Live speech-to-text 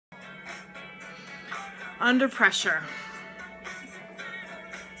Under pressure.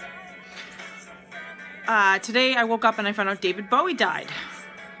 Today I woke up and I found out David Bowie died.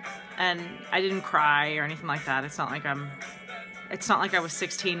 And I didn't cry or anything like that. It's not like I was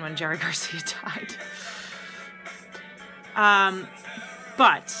 16 when Jerry Garcia died.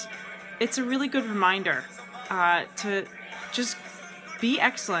 But it's a really good reminder to just be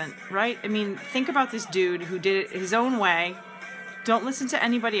excellent, right? I mean, think about this dude who did it his own way. Don't listen to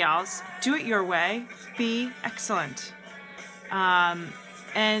anybody else. Do it your way. Be excellent.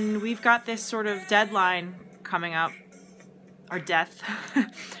 And we've got this sort of deadline coming up, our death,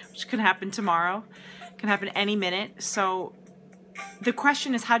 which can happen tomorrow, can happen any minute. So the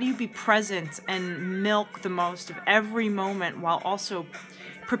question is, how do you be present and milk the most of every moment while also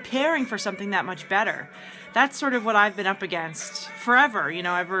preparing for something that much better? That's sort of what I've been up against forever. You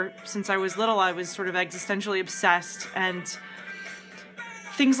know, ever since I was little, I was sort of existentially obsessed, and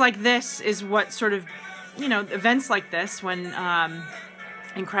things like this is what sort of, you know, events like this when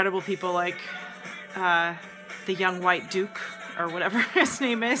incredible people like the young white duke, or whatever his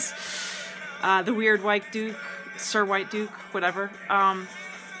name is, the weird white duke, Sir White Duke, whatever.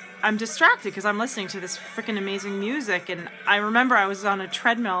 I'm distracted because I'm listening to this freaking amazing music, and I remember I was on a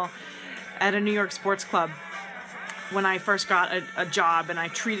treadmill at a New York sports club when I first got a job, and I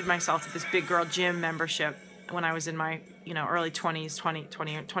treated myself to this big girl gym membership when I was in my, you know, early 20s,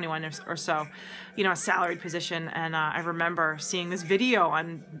 21 or so, you know, a salaried position. And I remember seeing this video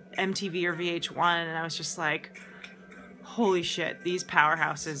on MTV or VH1, and I was just like, holy shit, these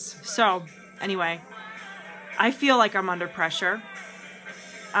powerhouses. So anyway, I feel like I'm under pressure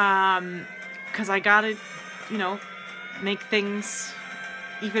because I gotta, you know, make things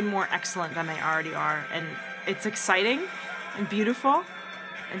even more excellent than they already are. And it's exciting and beautiful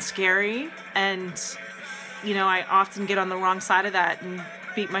and scary, and you know, I often get on the wrong side of that and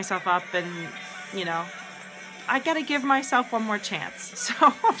beat myself up, and you know, I gotta give myself one more chance. So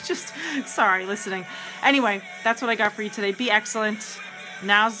I'm just sorry listening. Anyway, that's what I got for you today. Be excellent.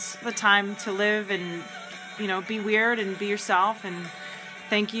 Now's the time to live and, you know, be weird and be yourself. And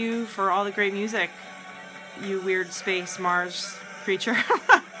thank you for all the great music, you weird space Mars creature.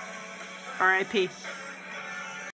 R.I.P.